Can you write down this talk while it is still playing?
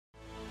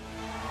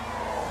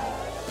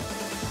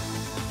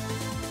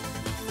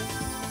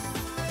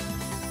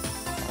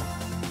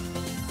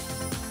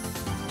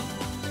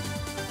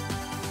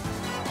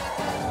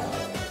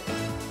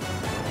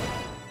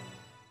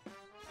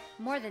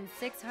More than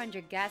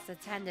 600 guests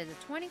attended the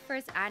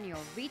 21st annual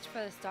Reach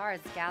for the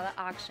Stars Gala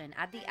auction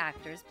at the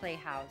Actors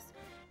Playhouse.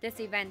 This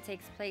event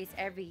takes place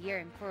every year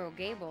in Coral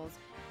Gables,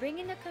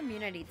 bringing the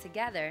community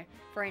together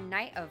for a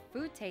night of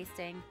food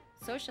tasting,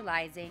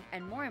 socializing,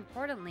 and more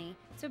importantly,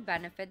 to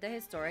benefit the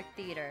historic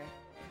theater.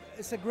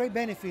 It's a great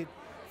benefit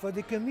for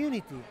the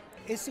community.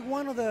 It's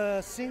one of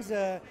the things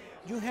that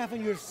you have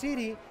in your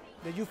city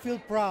that you feel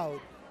proud.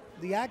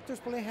 The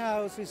Actors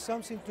Playhouse is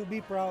something to be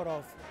proud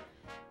of.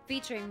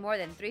 Featuring more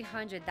than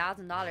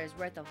 $300,000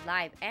 worth of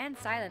live and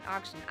silent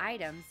auction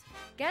items,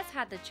 guests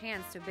had the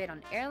chance to bid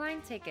on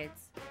airline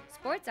tickets,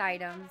 sports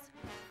items,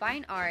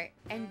 fine art,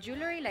 and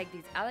jewelry like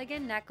these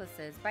elegant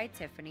necklaces by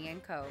Tiffany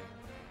 & Co.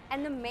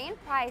 And the main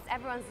prize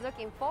everyone's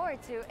looking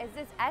forward to is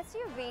this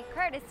SUV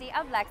courtesy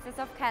of Lexus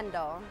of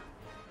Kendall.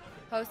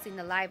 Hosting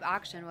the live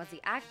auction was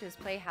the Actors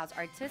Playhouse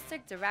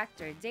artistic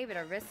director David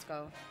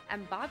Arisco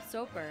and Bob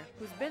Soper,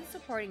 who's been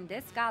supporting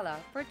this gala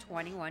for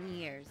 21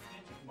 years.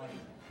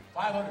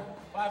 $500,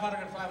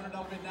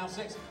 $500 bid, now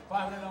 $600,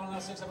 $500 now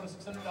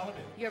 $600 bid.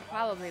 You're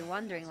probably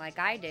wondering, like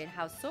I did,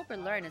 how Soper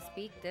learned to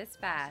speak this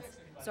fast,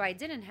 so I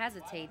didn't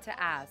hesitate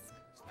to ask.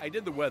 I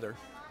did the weather,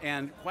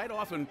 and quite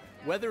often,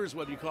 weather is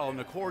what you call an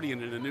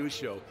accordion in a news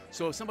show.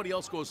 So if somebody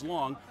else goes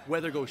long,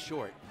 weather goes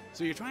short.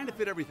 So you're trying to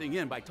fit everything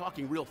in by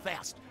talking real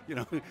fast, you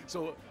know.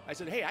 So I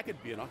said, hey, I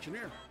could be an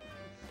auctioneer.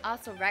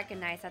 Also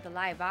recognized at the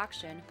live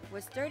auction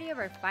was 30 of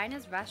our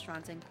finest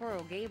restaurants in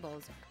Coral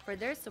Gables for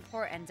their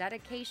support and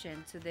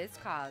dedication to this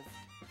cause.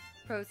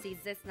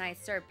 Proceeds this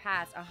night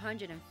surpassed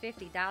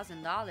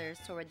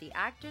 $150,000 toward the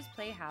Actors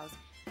Playhouse,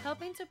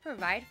 helping to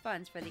provide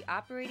funds for the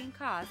operating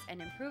costs and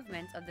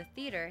improvements of the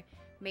theater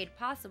made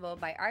possible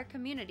by our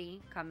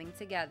community coming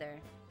together.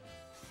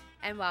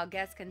 And while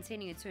guests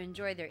continued to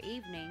enjoy their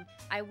evening,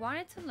 I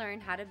wanted to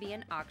learn how to be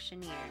an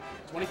auctioneer.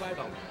 $25.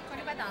 $25?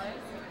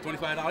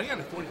 $25, yeah,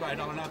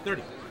 $25 now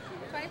 $30.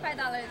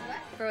 $25 what?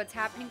 For What's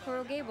Happening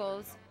Coral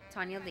Gables,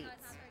 Tanya Leeds.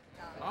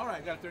 All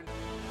right, got $30.